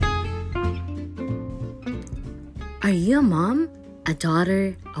Are you a mom, a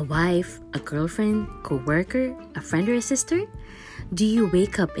daughter, a wife, a girlfriend, co-worker, a friend or a sister? Do you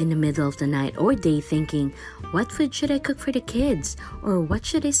wake up in the middle of the night or day thinking, what food should I cook for the kids? Or what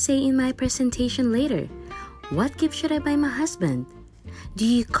should I say in my presentation later? What gift should I buy my husband? Do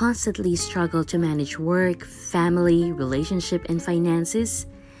you constantly struggle to manage work, family, relationship, and finances?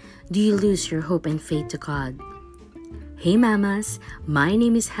 Do you lose your hope and faith to God? Hey mamas, my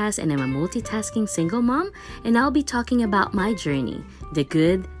name is Has and I'm a multitasking single mom, and I'll be talking about my journey, the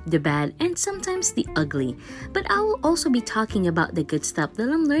good, the bad, and sometimes the ugly. But I will also be talking about the good stuff that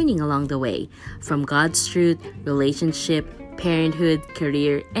I'm learning along the way, from God's truth, relationship, parenthood,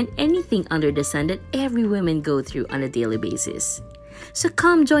 career, and anything under the sun that every woman go through on a daily basis. So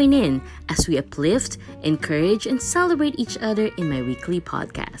come join in as we uplift, encourage, and celebrate each other in my weekly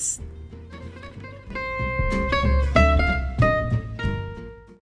podcast.